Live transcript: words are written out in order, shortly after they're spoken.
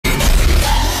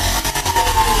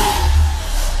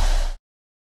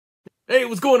Hey,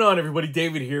 what's going on, everybody?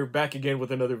 David here, back again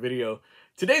with another video.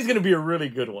 Today's going to be a really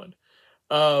good one.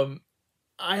 I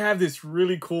have this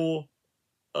really cool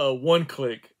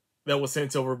one-click that was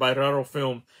sent over by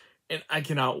RaroFilm, and I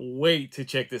cannot wait to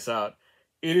check this out.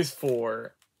 It is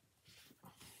for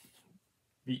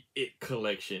the It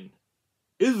collection.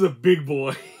 This is a big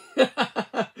boy.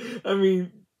 I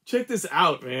mean, check this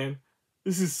out, man.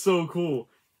 This is so cool.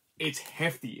 It's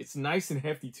hefty. It's nice and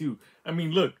hefty, too. I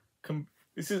mean, look.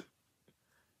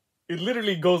 It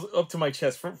literally goes up to my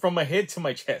chest, from my head to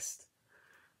my chest.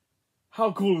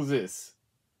 How cool is this?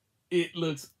 It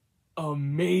looks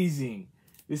amazing.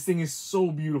 This thing is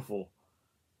so beautiful.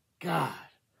 God.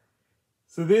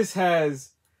 So this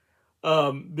has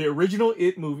the original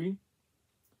It movie,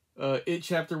 It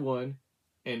Chapter 1,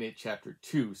 and It Chapter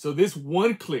 2. So this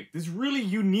one-click, this really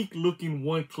unique looking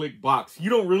one-click box, you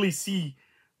don't really see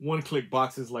one-click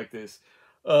boxes like this,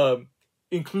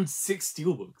 includes 6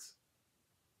 Steelbooks.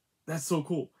 That's so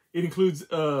cool. It includes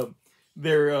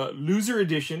their loser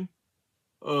edition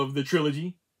of the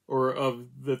trilogy, or of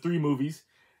the 3 movies,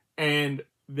 and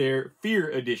their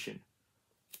Fear edition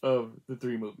of the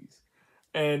 3 movies.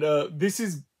 And this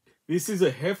is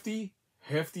a hefty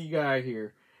guy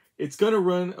here. It's gonna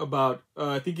run about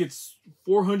I think it's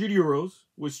 400 euros,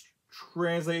 which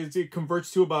translates, it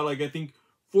converts to about, like, I think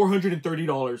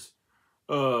 $430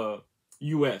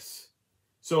 US.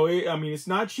 So I mean, it's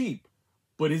not cheap.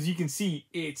 But as you can see,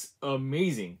 it's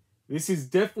amazing. This is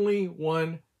definitely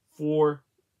one for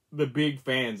the big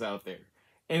fans out there.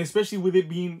 And especially with it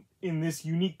being in this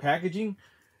unique packaging,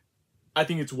 I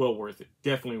think it's well worth it.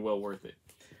 Definitely well worth it.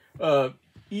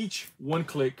 Each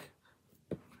one-click,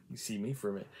 you see me for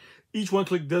a minute. Each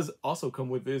one-click does also come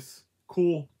with this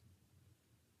cool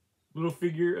little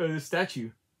figure, statue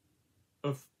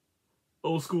of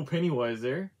old school Pennywise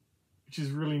there, which is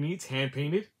really neat. It's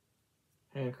hand-painted,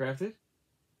 handcrafted.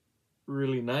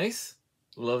 Really nice.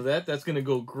 Love that. That's going to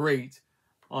go great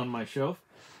on my shelf.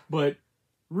 But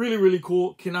really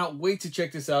cool. Cannot wait to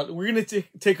check this out. We're going to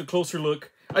take a closer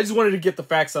look. I just wanted to get the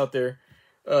facts out there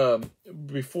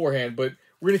beforehand. But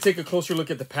we're going to take a closer look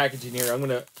at the packaging here. I'm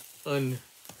going to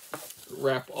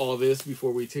unwrap all this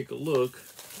before we take a look.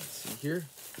 Let's see here.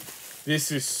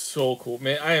 This is so cool.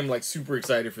 Man, I am like super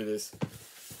excited for this.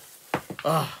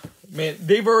 Man,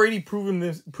 they've already proven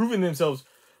themselves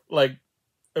like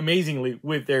amazingly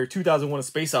with their 2001: A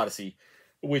Space Odyssey,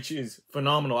 which is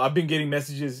phenomenal. I've been getting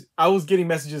messages. I was getting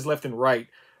messages left and right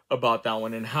about that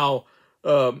one, and how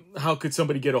could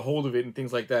somebody get a hold of it and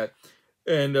things like that.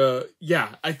 And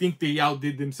yeah, I think they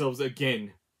outdid themselves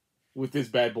again with this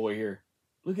bad boy here.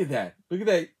 Look at that. Look at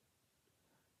that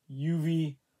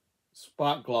UV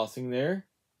spot glossing there.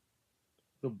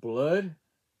 The blood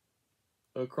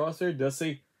across there does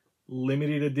say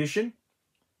limited edition.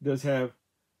 Does have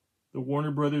the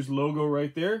Warner Brothers logo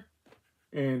right there,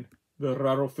 and the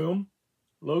RaroFilm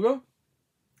logo.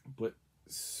 But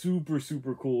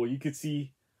super cool. You could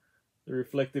see the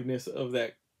reflectiveness of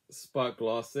that spot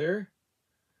gloss there.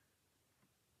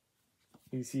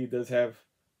 You see it does have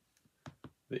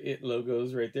the It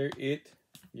logos right there. It,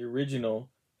 the original,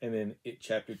 and then It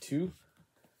Chapter 2.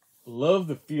 Love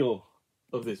the feel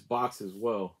of this box as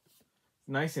well.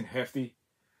 Nice and hefty.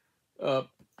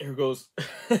 Here goes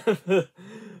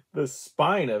the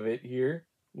spine of it here,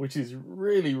 which is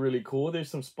really cool. There's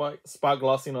some spot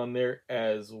glossing on there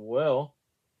as well.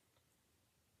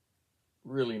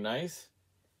 Really nice.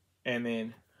 And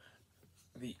then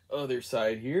the other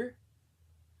side here,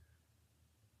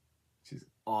 which is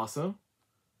awesome.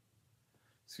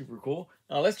 Super cool.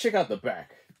 Now let's check out the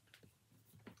back.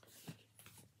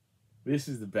 This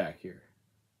is the back here.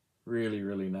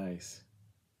 Really nice.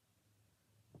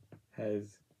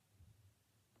 Has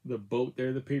the boat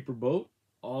there, the paper boat,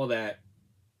 all that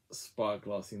spot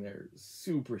glossing there.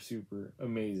 Super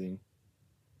amazing.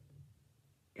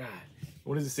 God,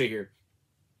 what does it say here?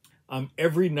 I'm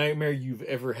every nightmare you've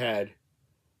ever had.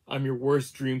 I'm your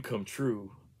worst dream come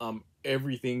true. I'm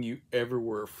everything you ever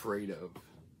were afraid of.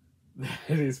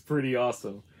 That is pretty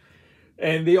awesome.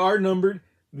 And they are numbered.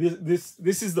 This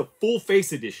is the full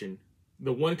face edition.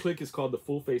 The one click is called the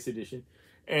full face edition.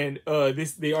 And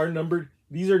they are numbered.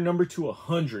 These are numbered to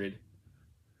 100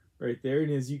 right there.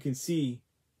 And as you can see,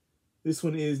 this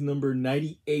one is number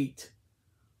 98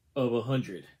 of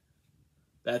 100.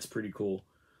 That's pretty cool.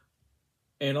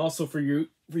 And also for you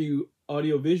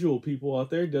audio visual people out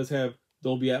there, it does have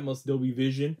Dolby Atmos, Dolby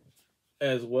Vision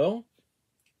as well.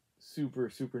 Super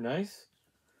nice.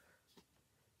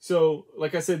 So,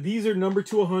 like I said, these are numbered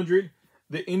to 100.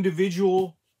 The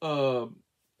individual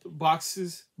box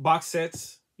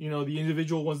sets, you know, the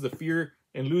individual ones, the Fear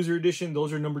and Loser edition,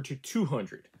 those are numbered to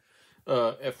 200.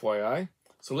 FYI.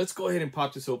 So let's go ahead and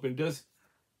pop this open. It does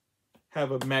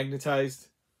have a magnetized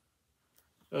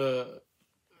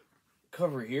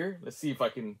cover here. Let's see if I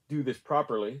can do this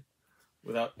properly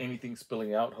without anything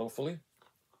spilling out, hopefully.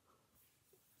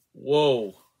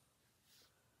 Whoa.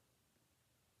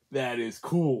 That is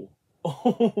cool.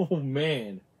 Oh,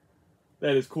 man.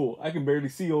 That is cool. I can barely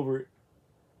see over it.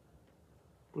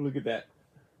 But look at that.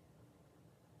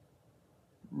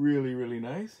 Really, really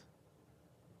nice.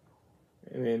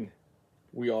 And then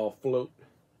we all float.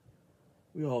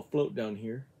 We all float down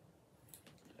here.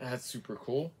 That's super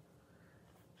cool.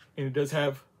 And it does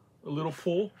have a little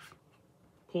pull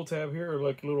tab here, or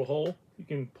like a little hole. You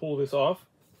can pull this off.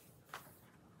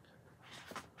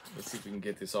 Let's see if we can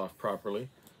get this off properly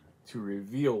to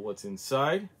reveal what's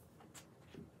inside.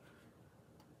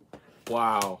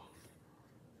 Wow.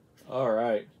 All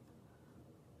right.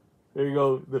 There you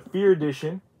go. The Fear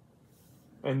Edition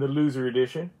and the Loser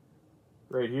Edition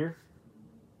right here.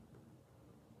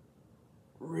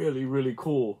 Really, really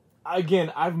cool.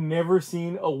 Again, I've never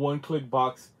seen a one-click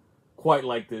box quite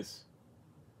like this.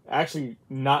 Actually,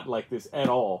 not like this at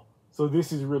all. So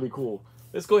this is really cool.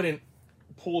 Let's go ahead and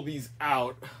pull these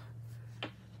out.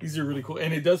 These are really cool.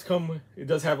 And it does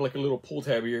have like a little pull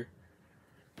tab here.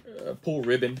 Pull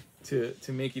ribbon to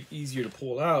make it easier to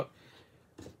pull out.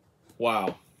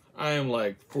 Wow. I am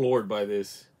like floored by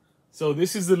this. So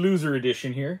this is the Loser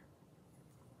Edition here.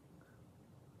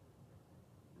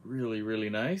 Really, really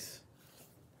nice.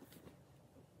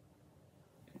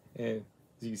 And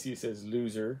as you can see, it says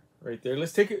Loser right there.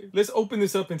 Let's open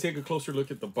this up and take a closer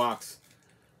look at the box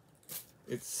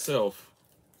itself.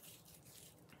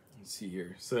 Let's see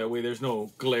here. So that way there's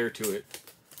no glare to it.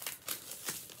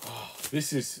 Oh,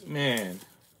 this is, man,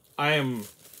 I am,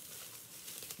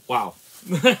 wow.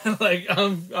 Like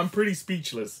I'm pretty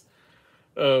speechless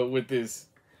with this.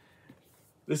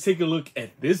 Let's take a look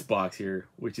at this box here,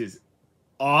 which is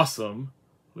awesome.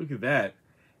 Look at that.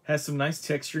 Has some nice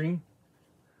texturing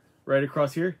right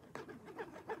across here.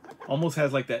 Almost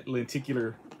has like that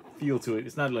lenticular feel to it.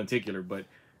 It's not lenticular, but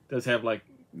does have like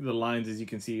the lines, as you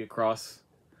can see, across.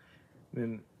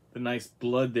 Then the nice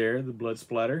blood there, the blood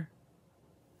splatter.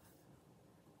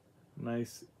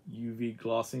 Nice UV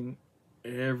glossing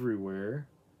everywhere.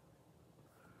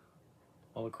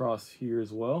 All across here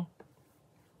as well.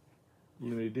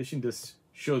 Limited edition does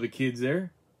show the kids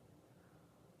there.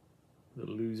 The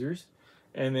losers.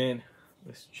 And then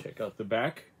let's check out the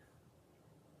back.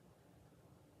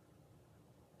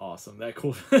 Awesome. That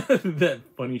cool. That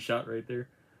funny shot right there.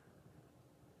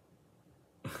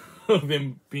 Of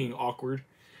them being awkward.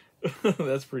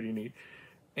 That's pretty neat.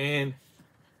 And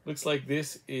looks like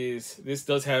this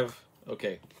does have,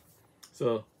 okay.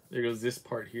 So there goes this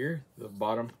part here, the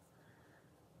bottom.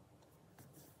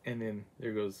 And then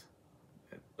there goes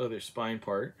that other spine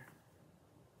part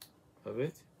of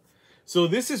it. So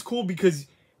this is cool because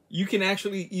you can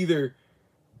actually either,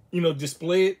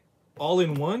 display it all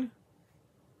in one,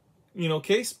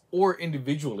 case, or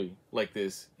individually like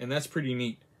this. And that's pretty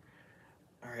neat.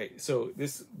 All right, so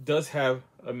this does have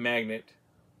a magnet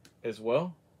as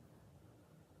well.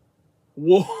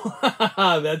 Whoa,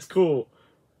 that's cool.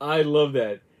 I love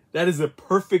that. That is a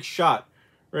perfect shot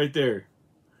right there.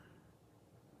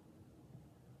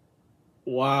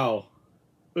 Wow.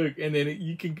 Look, and then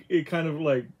it kind of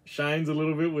like shines a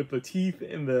little bit with the teeth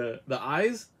and the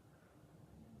eyes.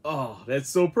 Oh, that's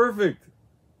so perfect.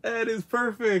 That is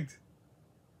perfect.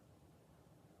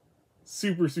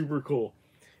 Super, super cool.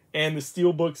 And the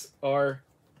Steelbooks are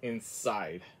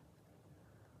inside.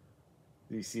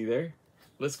 Do you see there?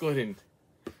 Let's go ahead and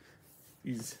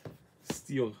these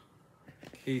steel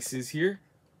cases here.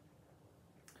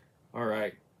 All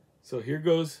right. So here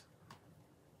goes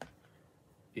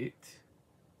it.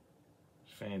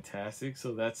 Fantastic.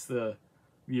 So that's the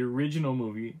original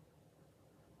movie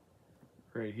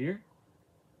right here.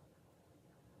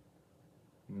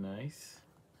 Nice.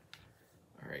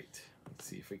 All right. Let's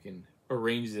see if we can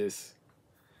arrange this.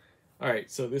 All right,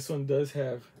 so this one does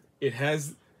have, it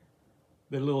has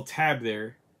the little tab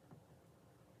there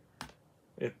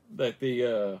that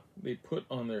they put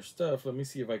on their stuff. Let me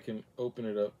see if I can open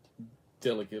it up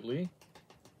delicately.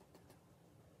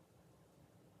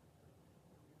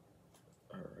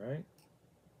 All right.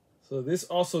 So this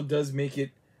also does make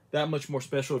it that much more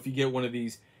special if you get one of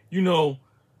these.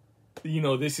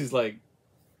 This is like,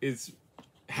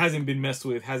 hasn't been messed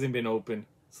with, hasn't been opened.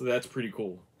 So that's pretty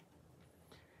cool.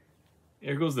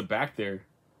 There goes the back there,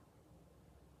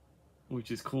 which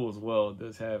is cool as well. It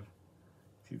does have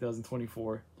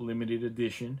 2024 limited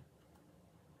edition.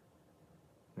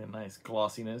 That nice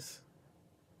glossiness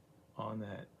on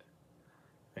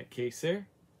that case there.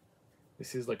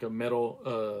 This is like a metal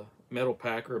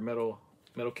pack or a metal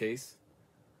case.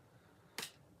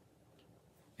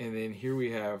 And then here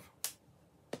we have,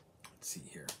 let's see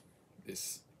here,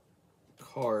 this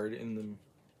card in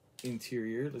the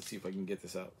interior. Let's see if I can get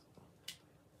this out.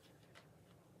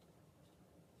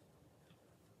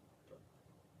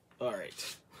 All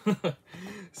right.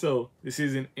 So this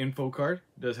is an info card.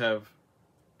 It does have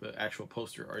the actual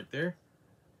poster art there,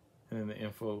 and then the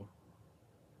info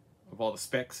of all the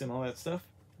specs and all that stuff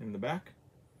in the back.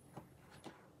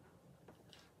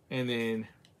 And then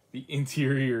the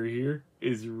interior here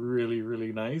is really,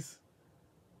 really nice.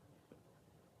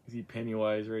 You see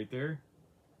Pennywise right there.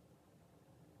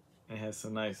 It has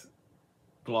some nice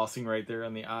glossing right there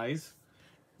on the eyes.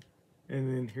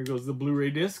 And then here goes the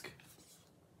Blu-ray disc.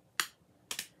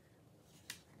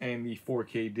 And the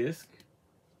 4K disc.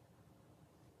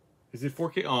 Is it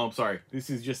 4K? Oh, I'm sorry. This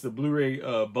is just the Blu-ray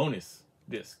bonus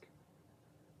disc.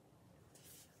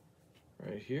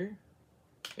 Right here.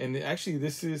 And actually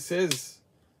this says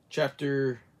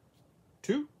chapter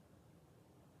 2.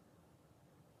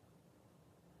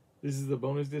 This is the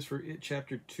bonus disc for it,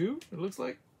 chapter 2, it looks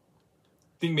like.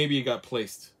 I think maybe it got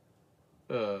placed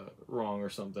wrong or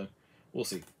something. We'll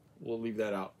see. We'll leave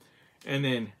that out. And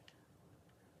then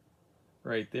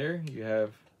right there you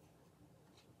have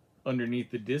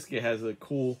underneath the disc, it has some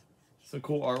cool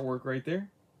artwork right there.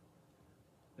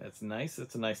 That's nice.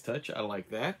 That's a nice touch. I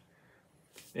like that.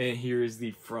 And here is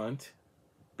the front,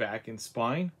 back, and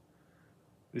spine.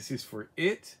 This is for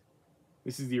it.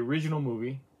 This is the original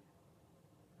movie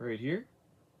right here.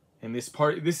 And this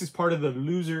is part of the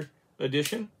loser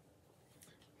edition.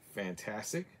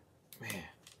 Fantastic. Man,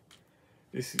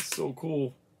 this is so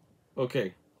cool.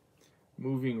 Okay,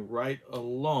 moving right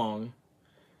along.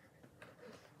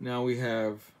 Now we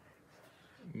have,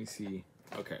 let me see.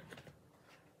 Okay.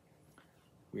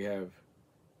 We have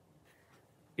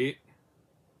it.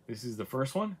 This is the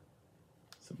first one.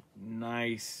 Some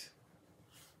nice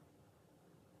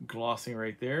glossing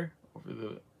right there over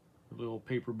the little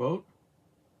paper boat.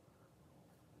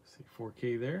 See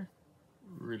 4K there.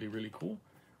 Really, really cool.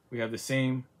 We have the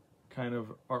same kind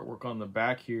of artwork on the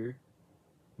back here.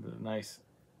 The nice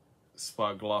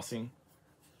spot glossing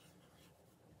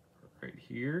right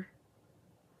here.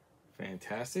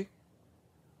 Fantastic.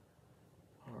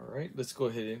 All right, let's go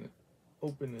ahead and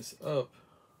open this up.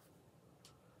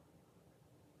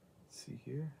 Let's see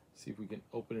here. See if we can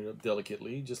open it up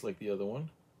delicately, just like the other one.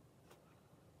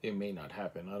 It may not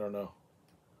happen. I don't know.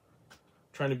 I'm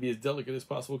trying to be as delicate as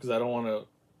possible because I don't want to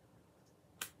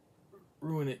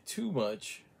ruin it too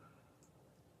much.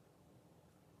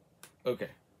 Okay,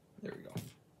 there we go.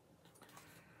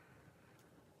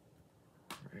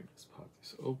 All right, let's pop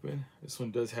this open. This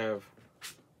one does have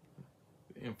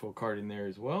the info card in there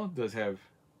as well. It does have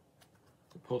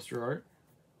the poster art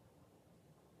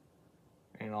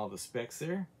and all the specs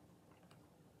there.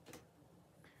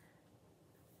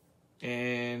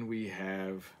 And we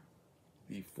have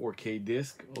the 4K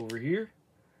disc over here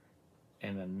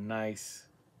and a nice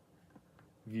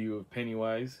view of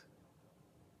Pennywise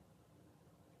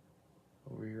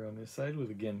over here on this side with,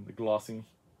 again, the glossing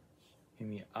in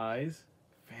the eyes.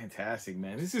 Fantastic,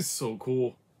 man. This is so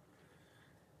cool.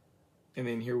 And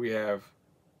then here we have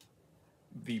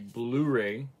the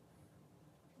Blu-ray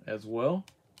as well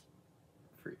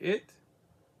for it.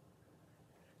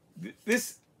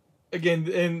 This, again,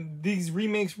 and these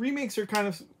remakes are kind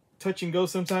of touch and go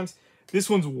sometimes. This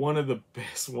one's one of the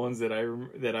best ones that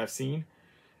I've seen,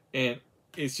 and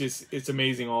it's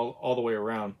amazing all the way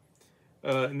around.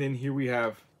 And then here we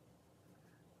have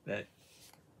that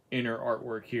inner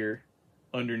artwork here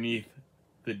underneath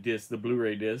the disc, the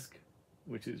Blu-ray disc,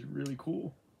 which is really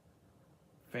cool.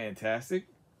 Fantastic.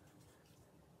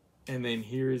 And then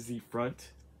here is the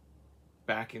front,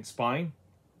 back, and spine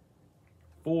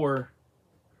for,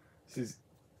 this is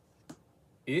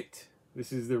it.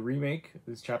 This is the remake.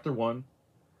 This is chapter 1.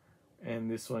 And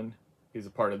this one is a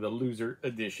part of the loser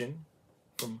edition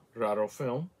from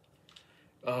RaroFilm.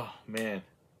 Oh man,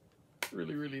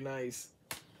 really, really nice.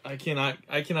 I cannot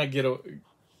get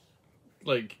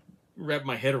wrap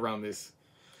my head around this.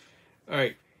 All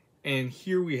right, and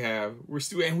here we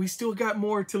still got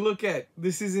more to look at.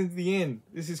 This isn't the end.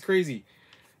 This is crazy.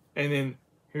 And then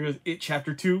here's it,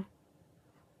 chapter 2.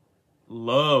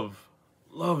 Love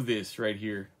this right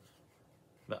here.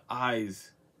 The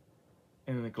eyes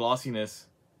and the glossiness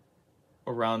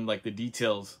around like the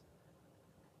details.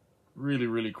 Really,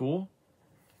 really cool.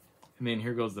 And then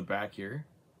here goes the back here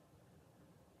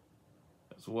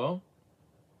as well.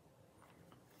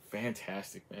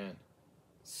 Fantastic, man.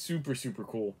 Super, super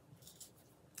cool.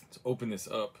 Let's open this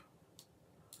up.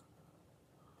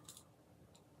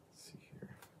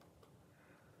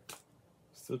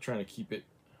 Still trying to keep it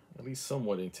at least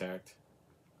somewhat intact.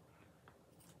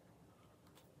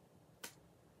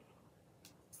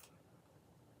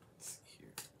 Let's see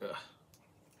here.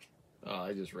 Oh,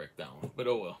 I just wrecked that one, but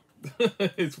oh well.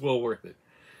 It's well worth it.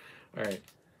 All right.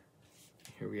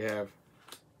 Here we have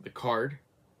the card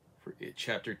for It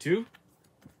Chapter 2. Right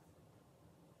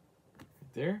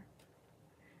there.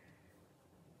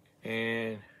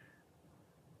 And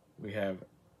we have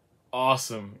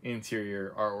awesome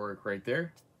interior artwork right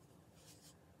there.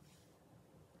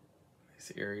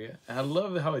 This area. And I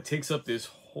love how it takes up the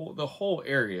whole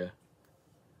area.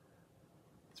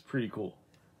 It's pretty cool.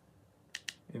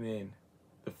 And then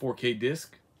the 4K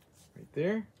disc right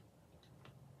there.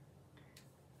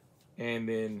 And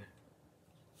then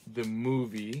the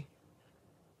movie,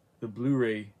 the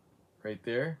Blu-ray right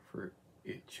there for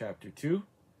It Chapter 2.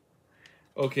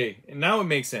 Okay, and now it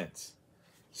makes sense.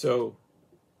 So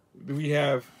we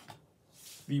have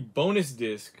the bonus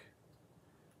disc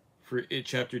for It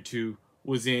Chapter 2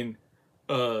 was in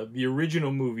the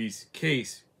original movie's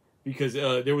case because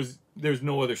there's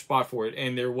no other spot for it,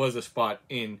 and there was a spot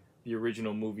in the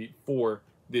original movie for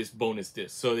this bonus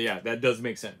disc. So yeah, that does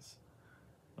make sense.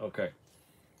 Okay.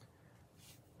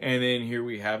 And then here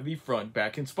we have the front,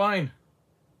 back, and spine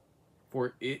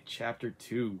for It Chapter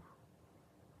 2.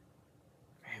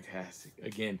 Fantastic.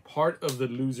 Again, part of the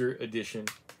loser edition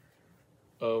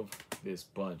of this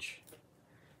bunch.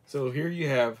 So here you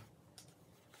have,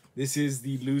 this is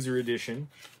the loser edition.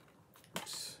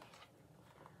 Oops.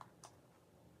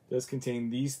 It does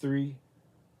contain these three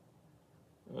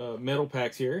metal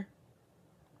packs here.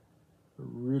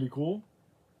 Really cool.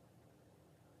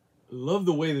 Love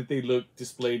the way that they look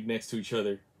displayed next to each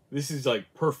other. This is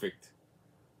like perfect.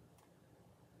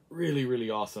 Really, really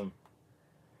awesome.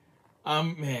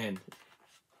 Man,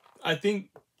 I think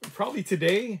probably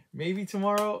today, maybe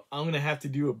tomorrow, I'm gonna have to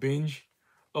do a binge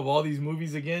of all these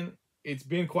movies again. It's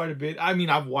been quite a bit. I mean,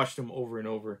 I've watched them over and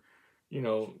over, you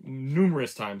know,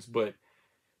 numerous times, but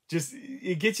just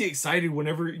it gets you excited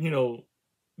whenever, you know,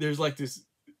 there's like this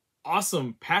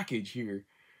awesome package here.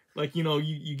 Like, you know,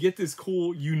 you get this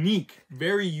cool, unique,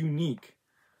 very unique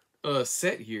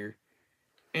set here.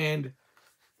 And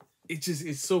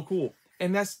it's so cool.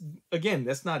 And that's, again,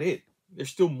 that's not it. There's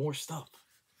still more stuff.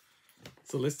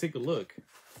 So let's take a look.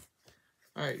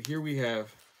 All right, here we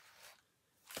have,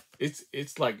 it's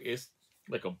like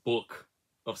a book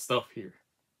of stuff here.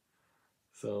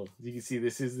 So you can see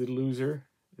this is the loser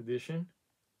edition.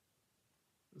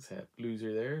 Let's have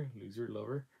loser there, loser,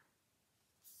 lover.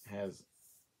 Has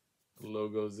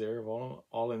logos there of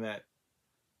all in that,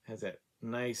 has that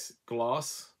nice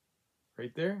gloss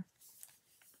right there.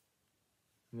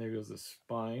 And there goes the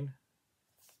spine.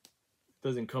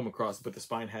 Doesn't come across, but the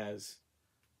spine has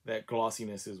that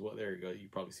glossiness as well. There you go. You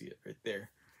probably see it right there.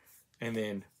 And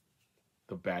then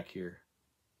the back here,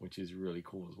 which is really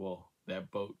cool as well.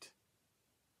 That boat.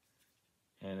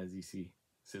 And as you see, it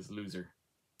says loser.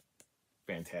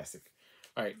 Fantastic.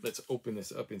 All right, let's open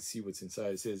this up and see what's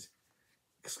inside. It says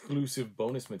exclusive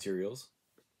bonus materials.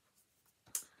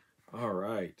 All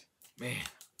right, man.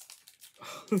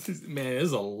 Man,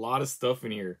 there's a lot of stuff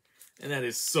in here, and that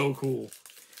is so cool.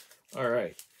 All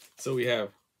right, so we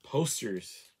have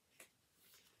posters.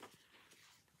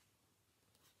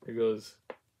 There goes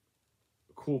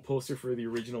a cool poster for the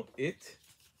original It.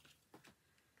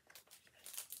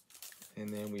 And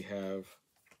then we have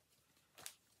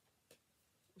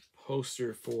a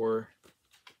poster for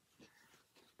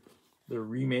the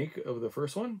remake of the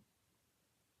first one,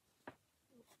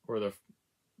 or the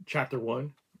Chapter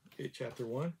 1, It Chapter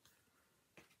 1,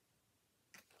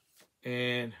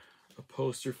 and a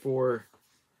poster for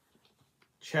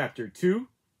Chapter 2.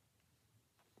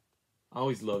 I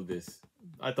always love this.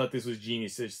 I thought this was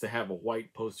genius just to have a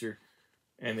white poster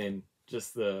and then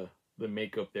just the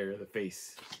makeup there, the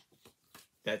face.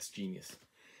 That's genius.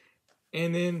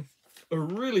 And then a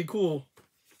really cool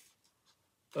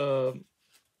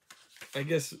I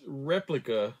guess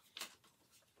replica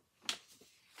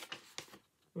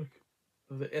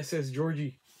of the SS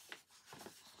Georgie,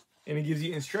 and it gives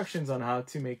you instructions on how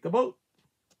to make the boat.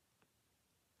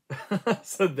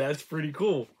 So that's pretty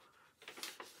cool.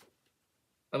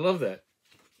 I love that.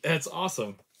 That's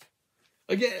awesome.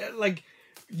 Again, like,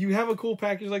 you have a cool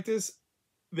package like this,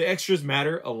 the extras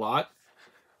matter a lot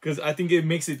because I think it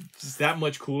makes it just that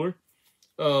much cooler.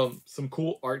 Some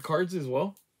cool art cards as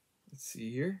well. Let's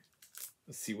see here.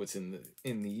 Let's see what's in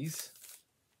these.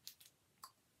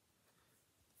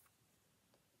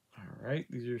 All right,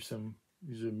 these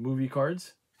are movie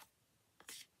cards.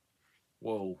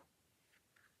 Whoa.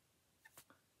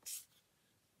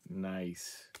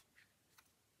 Nice.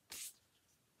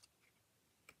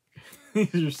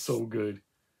 These are so good,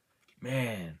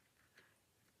 man.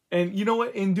 And you know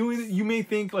what? In doing it, you may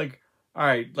think like, all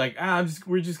right, like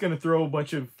we're just gonna throw a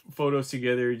bunch of photos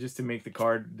together just to make the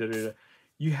card. Da, da, da.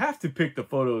 You have to pick the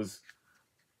photos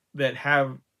that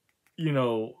have, you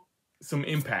know, some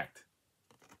impact.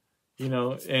 You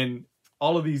know, and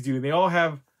all of these do. They all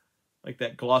have like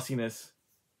that glossiness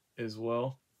as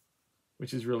well,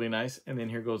 which is really nice. And then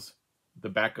here goes the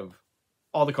back of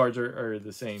all the cards are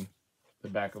the same, the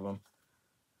back of them.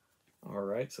 All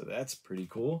right, so that's pretty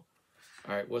cool.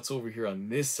 All right, what's over here on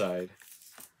this side?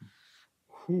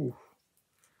 Whew.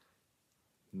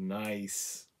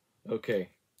 Nice. Okay.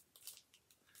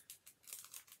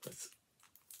 Let's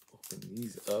open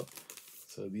these up.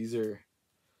 So these are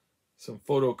some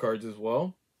photo cards as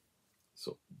well.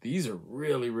 So these are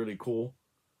really, really cool.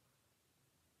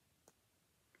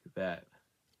 Look at that.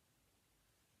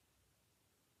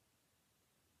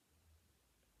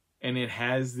 And it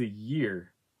has the year.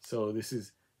 So this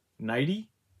is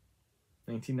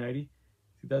 1990,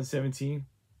 2017,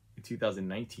 and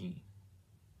 2019.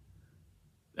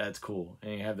 That's cool.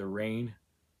 And you have the rain,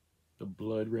 the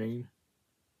blood rain,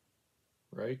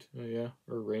 right? Oh yeah,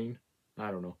 or rain.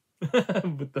 I don't know.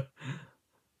 But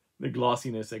the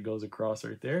glossiness that goes across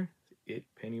right there. It,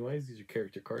 Pennywise, these are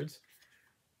character cards.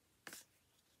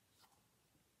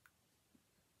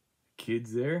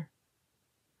 Kids there.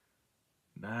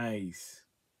 Nice.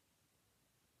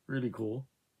 Really cool.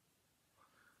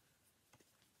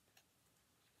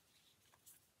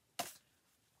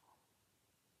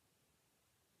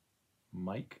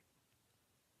 Mike.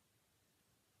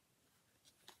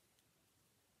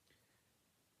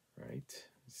 Right.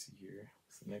 Let's see here.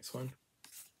 What's the next one?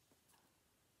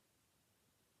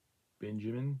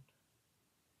 Benjamin.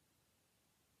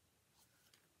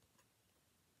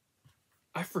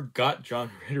 I forgot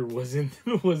John Ritter was in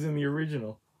the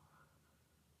original.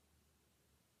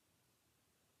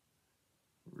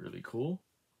 Really cool.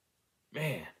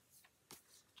 Man.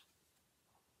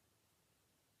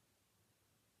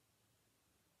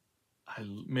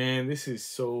 Man, this is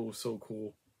so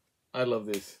cool. I love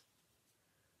this.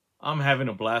 I'm having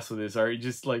a blast with this. All right,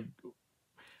 just like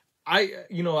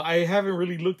I haven't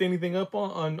really looked anything up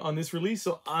on this release,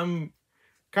 so I'm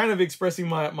kind of expressing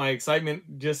my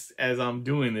excitement just as I'm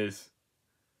doing this.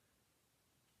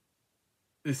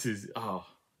 This is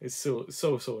it's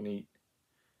so neat.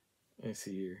 Let's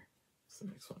see here. What's the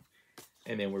next one?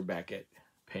 And then we're back at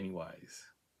Pennywise.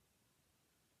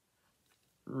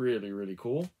 Really, really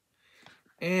cool.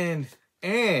 And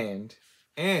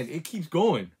it keeps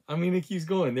going. I mean, it keeps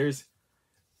going. There's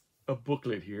a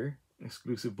booklet here, an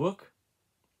exclusive book,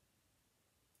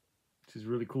 which is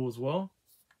really cool as well.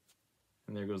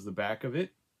 And there goes the back of it.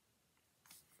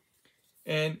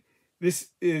 And this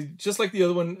is just like the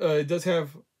other one. It does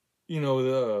have,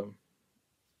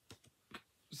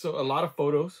 so a lot of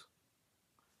photos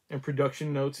and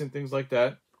production notes and things like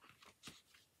that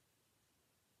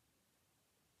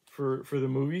for the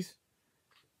movies.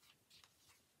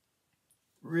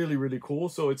 Really, really cool.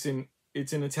 So it's in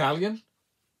Italian,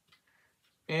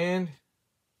 and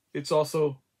it's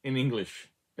also in English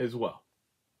as well.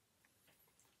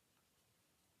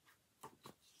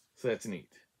 So that's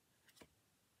neat.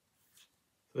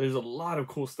 So there's a lot of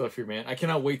cool stuff here, man. I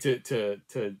cannot wait to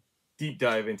deep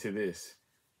dive into this.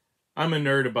 I'm a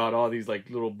nerd about all these like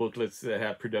little booklets that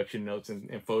have production notes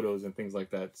and photos and things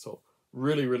like that. So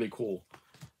really, really cool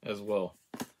as well.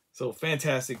 So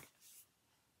fantastic.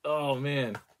 Oh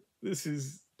man, this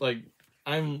is like,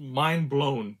 I'm mind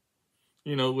blown,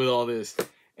 with all this.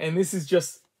 And this is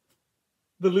just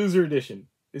the loser edition.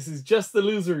 This is just the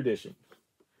loser edition.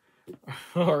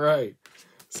 All right.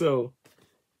 So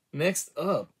next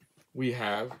up, we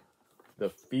have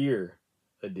the Fear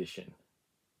edition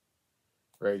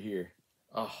right here.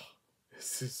 Oh,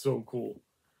 this is so cool.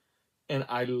 And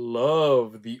I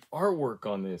love the artwork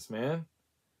on this, man.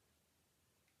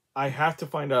 I have to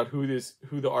find out who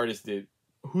the artist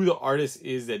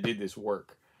is that did this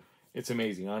work. It's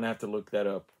amazing. I'm gonna have to look that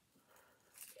up.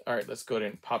 All right, let's go ahead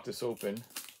and pop this open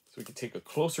so we can take a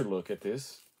closer look at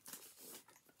this.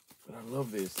 But I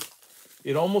love this.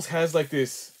 It almost has like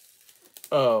this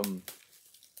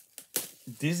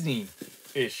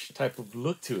Disney-ish type of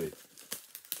look to it,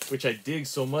 which I dig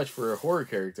so much for a horror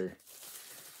character.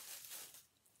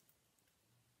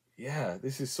 Yeah,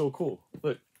 this is so cool.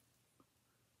 Look.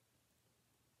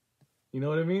 You know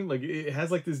what I mean? Like, it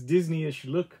has like this Disney-ish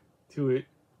look to it,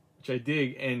 which I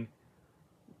dig. And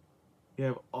you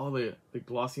have all the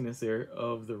glossiness there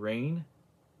of the rain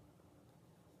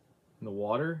and the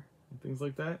water and things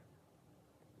like that.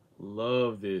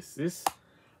 Love this. This,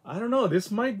 I don't know, this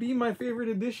might be my favorite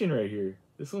edition right here.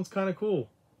 This one's kind of cool.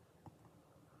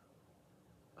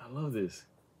 I love this.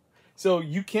 So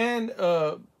you can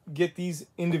get these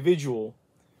individual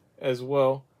as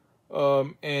well.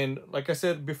 And like I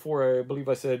said before, I believe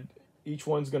I said each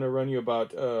one's going to run you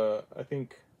about, I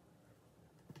think,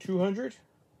 200.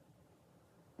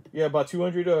 Yeah, about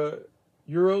 200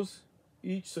 euros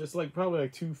each. So it's like probably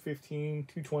like 215,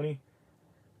 220,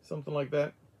 something like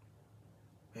that.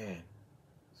 Man,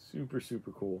 super,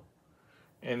 super cool.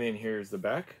 And then here's the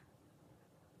back.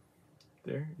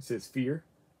 There, it says Fear.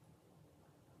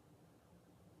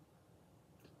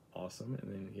 Awesome.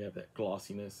 And then you have that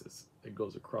glossiness that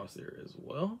goes across there as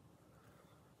well.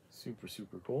 Super,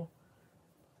 super cool.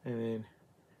 And then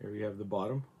here we have the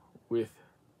bottom with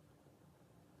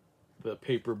the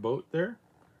paper boat there.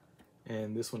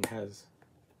 And this one has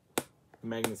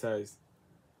magnetized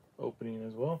opening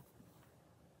as well.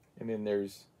 And then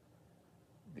there's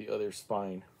the other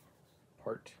spine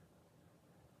part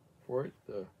for it.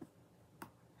 The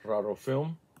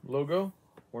RaroFilm logo,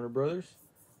 Warner Brothers.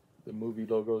 The movie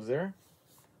logo's there.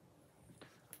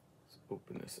 Let's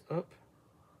open this up.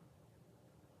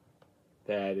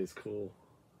 That is cool.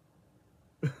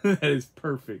 That is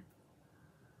perfect.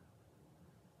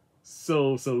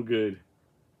 So, so good.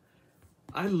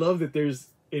 I love that there's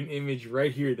an image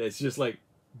right here that's just like,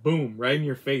 boom, right in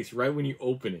your face, right when you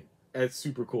open it. That's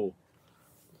super cool.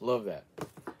 Love that.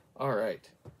 All right.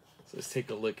 So let's take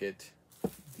a look at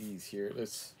these here. I'm going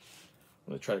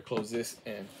to try to close this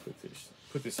and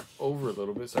put this over a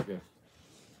little bit so I can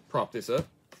prop this up.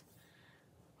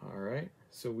 All right.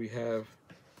 So we have,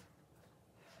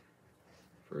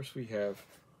 first we have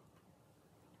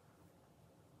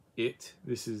It.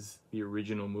 This is the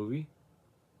original movie.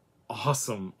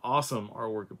 Awesome, awesome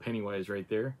artwork of Pennywise right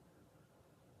there.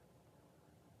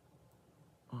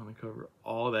 On the cover,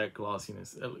 all that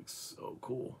glossiness. That looks so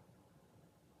cool.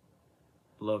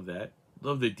 Love that.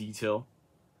 Love the detail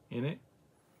in it.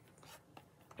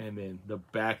 And then the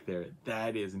back there,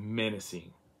 that is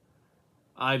menacing.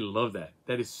 I love that.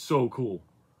 That is so cool.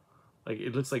 Like,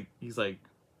 it looks like he's like,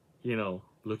 you know,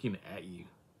 looking at you,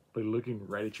 but looking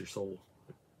right at your soul.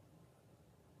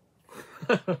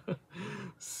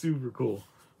 Super cool.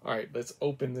 All right, let's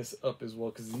open this up as well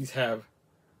because these have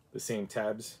the same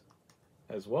tabs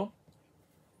as well.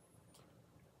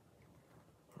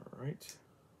 All right.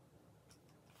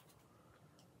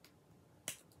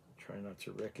 Try not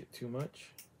to wreck it too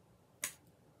much.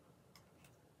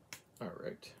 All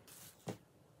right. All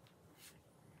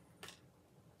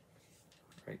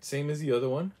right, same as the other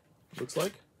one. Looks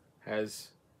like has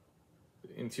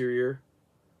the interior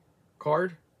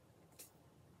card.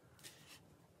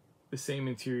 The same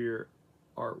interior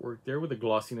artwork there with the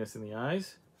glossiness in the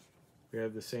eyes. We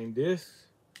have the same disc.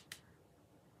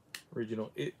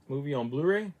 Original It movie on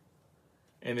Blu-ray.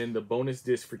 And then the bonus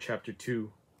disc for Chapter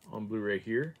 2 on Blu-ray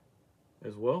here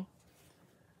as well.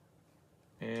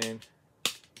 And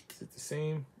is it the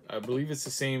same? I believe it's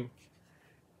the same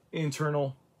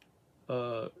internal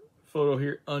photo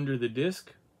here under the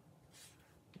disc,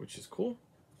 which is cool.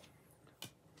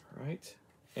 All right.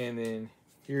 And then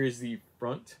here is the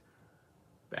front,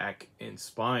 back, and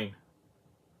spine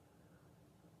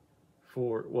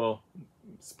for, well,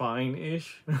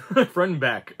 spine-ish, front and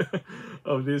back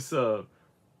of this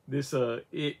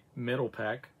It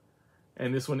MetalPak.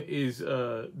 And this one is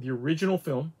the original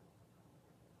film,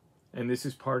 and this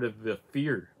is part of the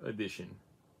Fear edition.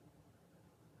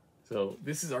 So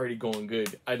this is already going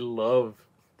good. I love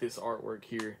this artwork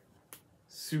here.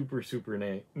 Super, super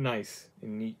nice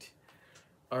and neat.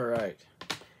 All right.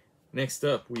 Next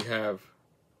up, we have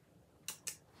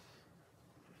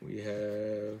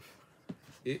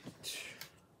It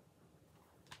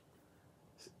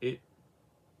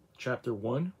Chapter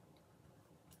 1.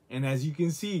 And as you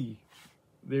can see,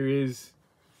 there is,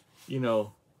 you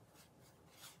know,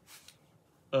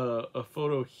 a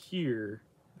photo here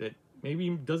that maybe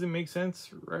doesn't make sense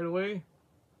right away.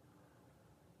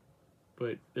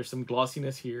 But there's some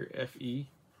glossiness here, FE.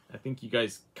 I think you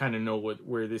guys kind of know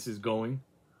where this is going.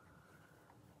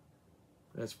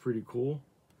 That's pretty cool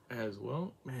as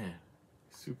well. Man,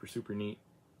 super, super neat.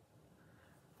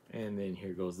 And then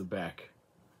here goes the back.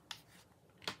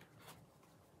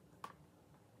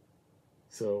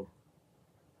 So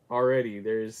already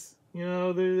there's, you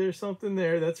know, there's something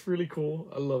there. That's really cool.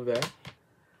 I love that.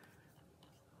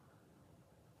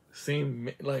 Same,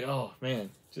 like, oh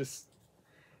man, just,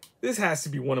 this has to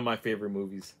be one of my favorite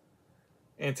movies.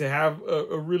 And to have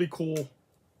a really cool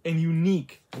and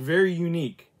unique, very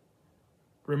unique,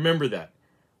 remember that,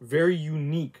 very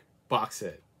unique box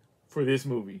set for this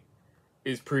movie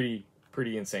is pretty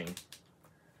insane.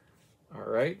 All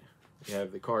right, we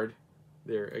have the card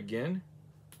there again.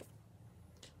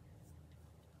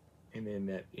 And then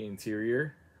that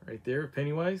interior right there,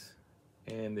 Pennywise,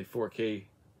 and the 4K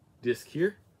disc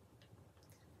here.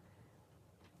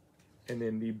 And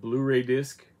then the Blu-ray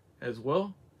disc as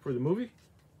well for the movie.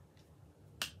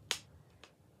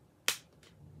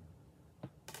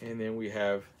 And then we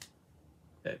have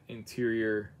that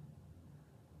interior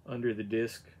under the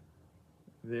disc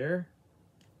there.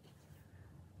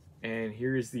 And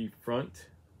here is the front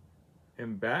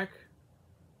and back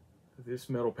of this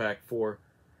MetalPak for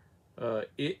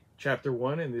It Chapter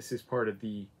 1, and this is part of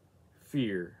the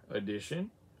Fear edition.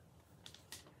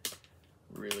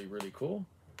 Really, really cool.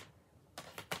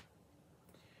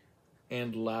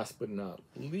 And last but not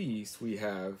least, we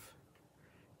have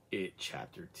It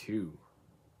Chapter 2.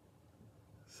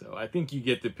 So I think you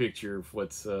get the picture of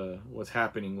what's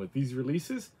happening with these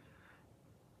releases.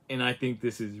 And I think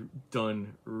this is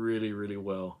done really, really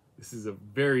well. This is a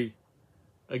very,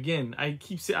 again, I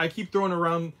keep throwing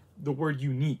around the word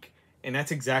unique, and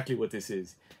that's exactly what this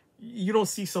is. You don't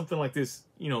see something like this,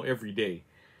 you know, every day.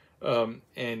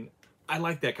 And I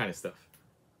like that kind of stuff.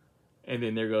 And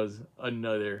then there goes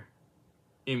another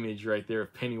image right there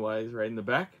of Pennywise right in the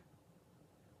back.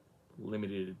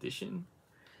 Limited edition.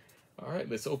 All right,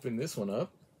 let's open this one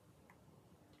up.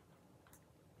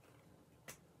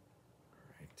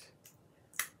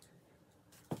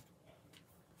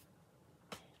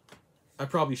 I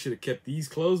probably should have kept these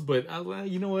closed, but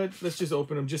you know what? Let's just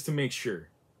open them just to make sure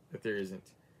that there isn't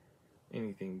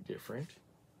anything different.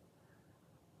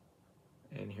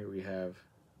 And here we have,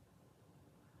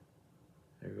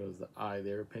 there goes the eye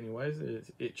there, Pennywise. It's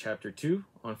It Chapter 2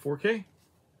 on 4K.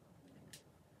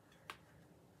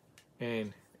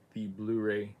 And the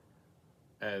Blu-ray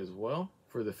as well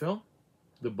for the film.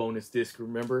 The bonus disc,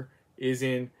 remember, is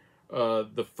in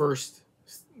the first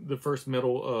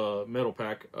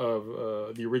MetalPak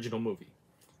of the original movie,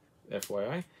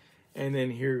 FYI. And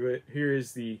then here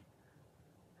is the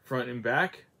front and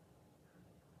back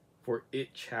for It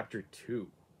Chapter 2.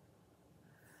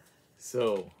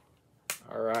 So,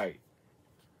 all right.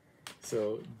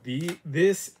 So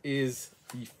this is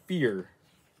the Fear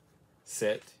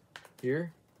set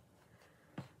here,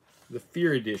 the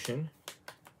Fear edition.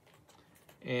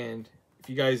 And if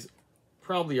you guys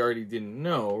probably already didn't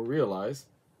realize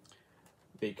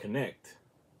they connect.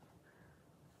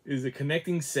 It is a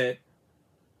connecting set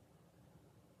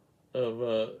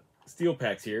of steel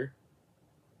packs here,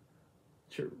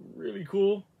 which are really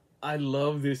cool. I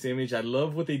love this image. I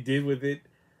love what they did with it.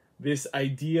 This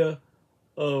idea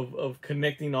of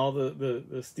connecting all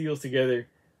the steels together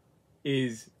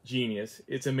is genius.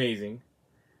 It's amazing.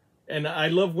 And I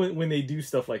love when they do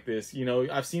stuff like this. You know,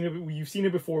 you've seen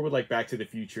it before with like Back to the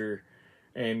Future.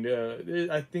 And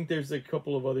I think there's a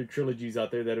couple of other trilogies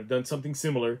out there that have done something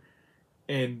similar.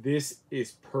 And this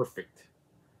is perfect.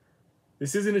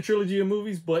 This isn't a trilogy of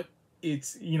movies, but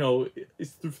it's, you know,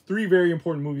 it's three very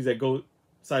important movies that go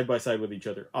side by side with each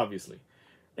other, obviously.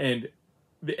 And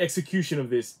the execution of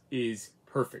this is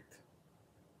perfect.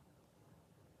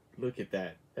 Look at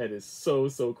that. That is so,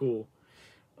 so cool.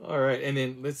 All right, and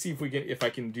then let's see if I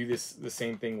can do this the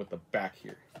same thing with the back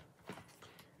here.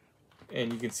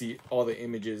 And you can see all the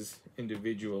images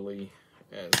individually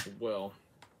as well.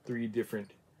 3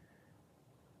 different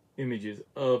images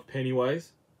of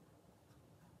Pennywise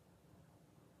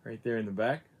right there in the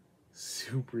back.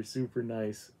 Super, super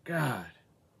nice. God,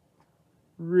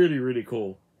 really, really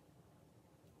cool.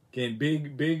 Again,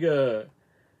 big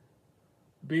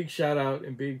shout out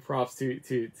and big props to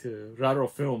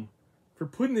RaroFilm for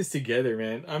putting this together,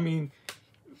 man. I mean,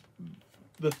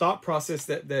 the thought process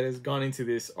that has gone into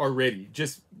this already,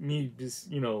 just you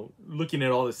know, looking at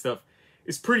all this stuff,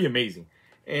 is pretty amazing.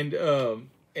 And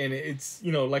it's,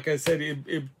 you know, like I said,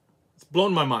 it's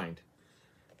blown my mind.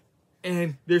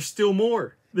 And there's still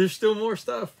more. There's still more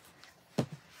stuff.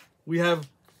 We have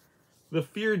the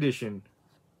Fear Edition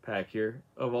pack here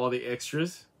of all the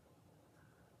extras,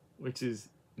 which is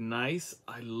nice.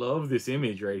 I love this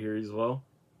image right here as well.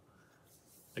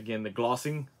 Again, the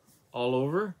glossing all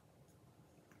over.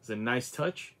 It's a nice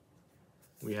touch.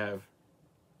 We have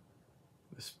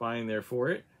the spine there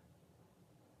for it.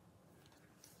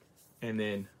 And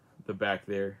then the back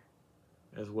there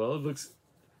as well. It looks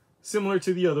similar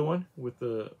to the other one with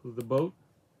the boat.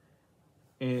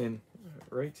 And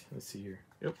right, let's see here.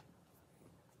 Yep.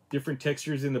 Different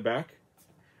textures in the back.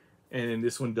 And then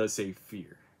this one does say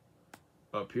Fear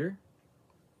up here.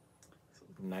 So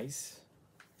nice.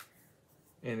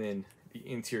 And then the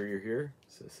interior here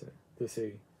says this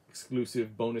a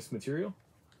exclusive bonus material.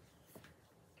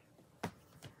 All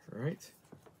right.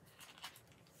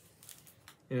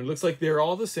 And it looks like they're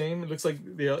all the same. It looks like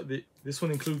this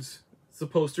one includes the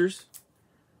posters.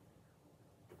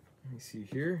 Let me see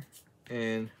here.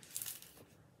 And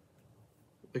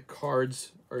the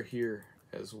cards are here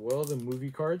as well, the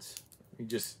movie cards. Let me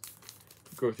just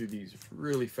go through these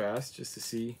really fast just to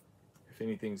see if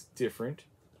anything's different.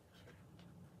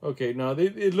 Okay, now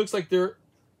it looks like they're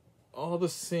all the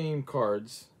same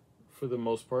cards for the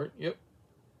most part. Yep,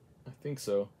 I think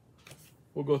so.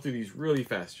 We'll go through these really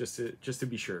fast just to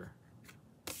be sure.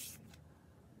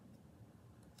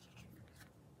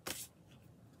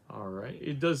 All right,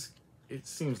 it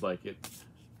seems like it.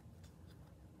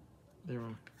 There,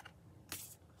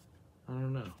 I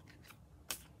don't know.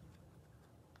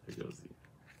 There goes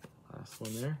the last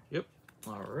one there. Yep.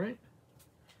 All right.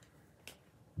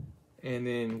 And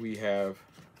then we have,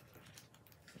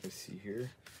 let's see here,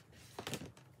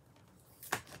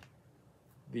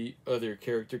 the other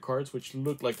character cards, which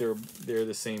look like they're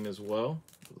the same as well.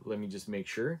 Let me just make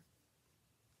sure.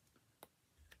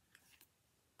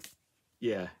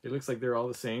 Yeah, it looks like they're all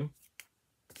the same.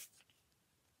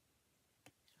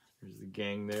 There's the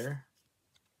gang there.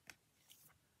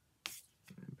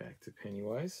 And back to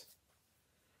Pennywise.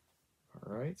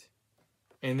 All right.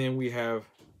 And then we have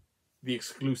the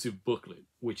exclusive booklet,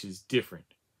 which is different.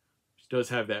 Which does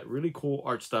have that really cool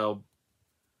art style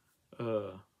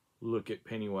look at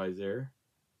Pennywise there.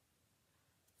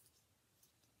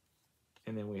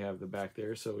 And then we have the back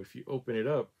there. So if you open it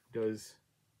up, it does,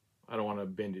 I don't want to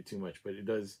bend it too much, but it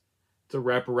does, it's a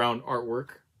wraparound artwork.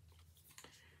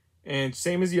 And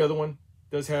same as the other one,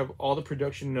 does have all the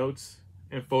production notes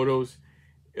and photos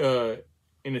in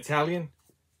Italian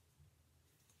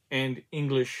and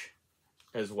English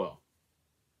as well.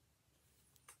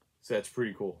 So that's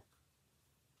pretty cool.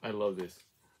 I love this.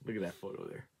 Look at that photo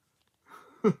there.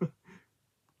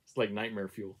 It's like nightmare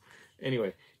fuel.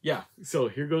 Anyway, yeah, so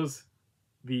here goes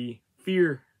the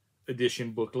Fear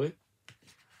Edition booklet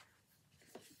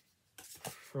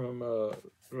from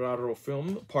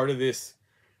RaroFilm, part of this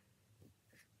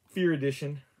Fear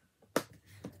Edition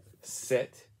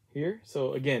set here.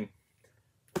 So again,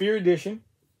 Fear Edition,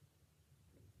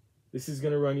 this is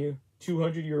going to run you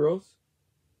 200 euros,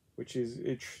 which is,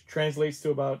 it translates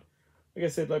to about, like I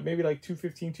said, like maybe like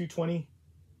 215, 220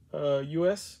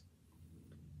 US.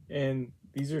 And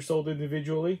these are sold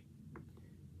individually.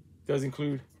 It does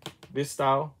include this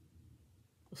style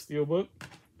of Steelbook,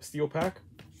 SteelPak,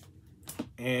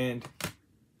 and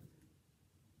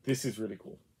this is really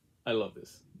cool. I love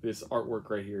this. This artwork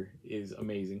right here is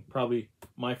amazing. Probably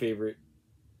my favorite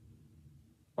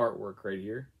artwork right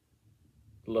here.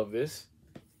 Love this.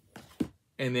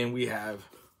 And then we have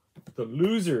the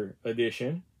Loser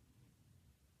Edition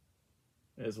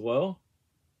as well.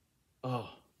 Oh,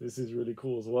 this is really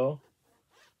cool as well.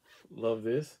 Love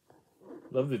this.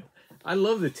 I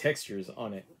love the textures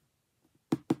on it.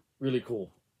 Really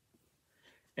cool.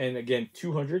 And again,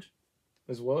 200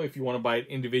 as well if you want to buy it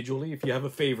individually, if you have a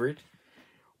favorite.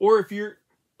 Or if you're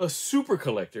a super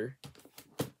collector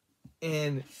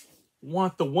and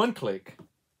want the one click,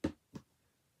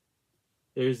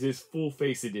 there's this full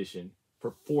face edition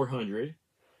for 400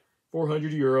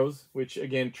 euros, which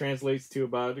again translates to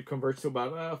about, it converts to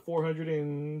about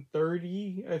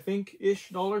 430, I think, ish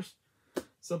dollars,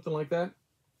 something like that.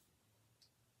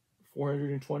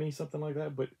 420, something like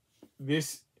that. But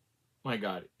this, my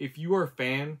God, if you are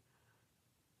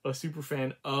a super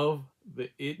fan of the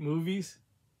It movies,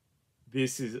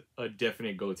 this is a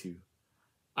definite go-to.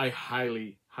 I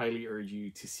highly, highly urge you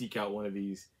to seek out one of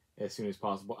these as soon as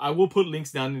possible. I will put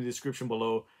links down in the description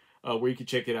below where you can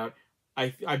check it out.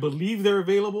 I believe they're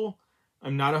available.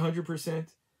 I'm not 100%.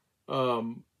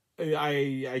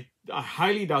 I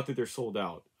highly doubt that they're sold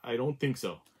out. I don't think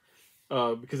so.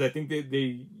 Because I think that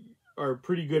they are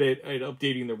pretty good at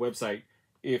updating their website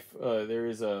if there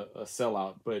is a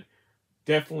sellout. But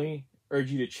definitely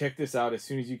urge you to check this out as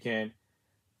soon as you can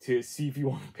to see if you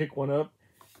want to pick one up.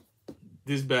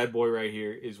 This bad boy right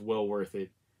here is well worth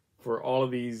it for all of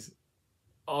these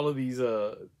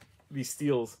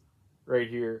steals right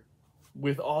here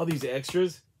with all these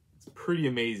extras. It's pretty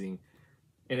amazing.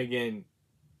 And again,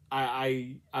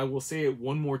 I will say it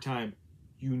one more time,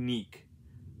 unique.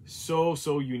 So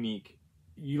unique.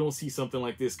 You don't see something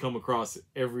like this come across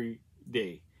every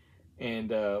day.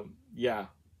 And yeah,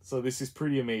 so this is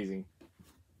pretty amazing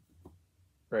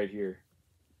right here.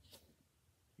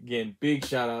 Again, big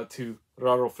shout out to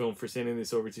RaroFilm for sending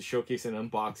this over to showcase and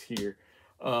unbox here.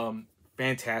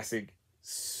 Fantastic,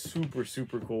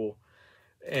 super cool.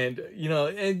 And you know,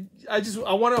 and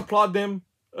I want to applaud them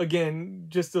again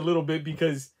just a little bit,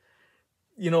 because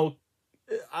you know,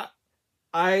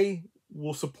 I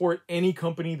will support any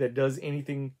company that does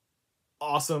anything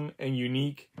awesome and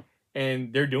unique,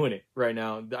 and they're doing it right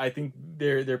now. I think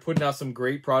they're putting out some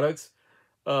great products,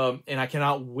 and I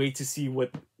cannot wait to see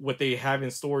what they have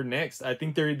in store next. I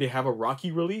think they have a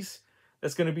Rocky release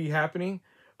that's going to be happening.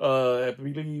 I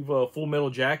believe Full Metal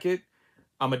Jacket,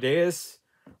 Amadeus,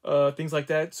 things like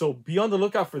that. So be on the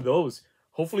lookout for those.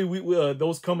 Hopefully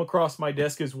those come across my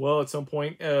desk as well at some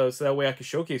point, so that way I can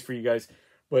showcase for you guys.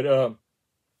 But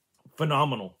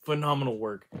phenomenal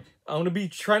work. I'm gonna be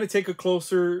trying to take a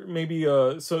closer, maybe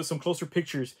some closer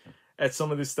pictures at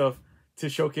some of this stuff to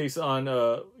showcase on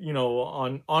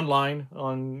on online,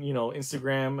 on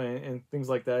Instagram and things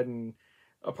like that, and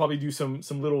I'll probably do some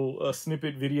little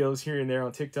snippet videos here and there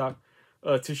on TikTok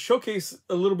to showcase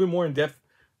a little bit more in depth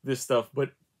this stuff.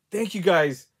 But thank you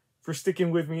guys for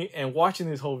sticking with me and watching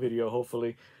this whole video.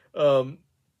 Hopefully,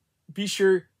 be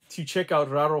sure to check out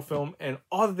RaroFilm and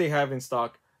all that they have in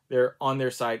stock there on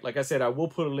their site. Like I said, I will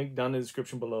put a link down in the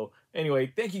description below.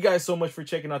 Anyway, thank you guys so much for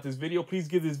checking out this video. Please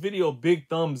give this video a big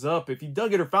thumbs up if you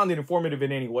dug it or found it informative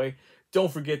in any way.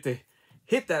 Don't forget to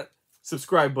hit that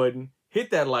subscribe button,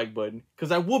 hit that like button,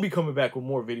 because I will be coming back with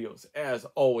more videos as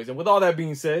always. And with all that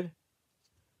being said,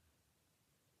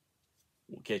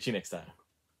 we'll catch you next time.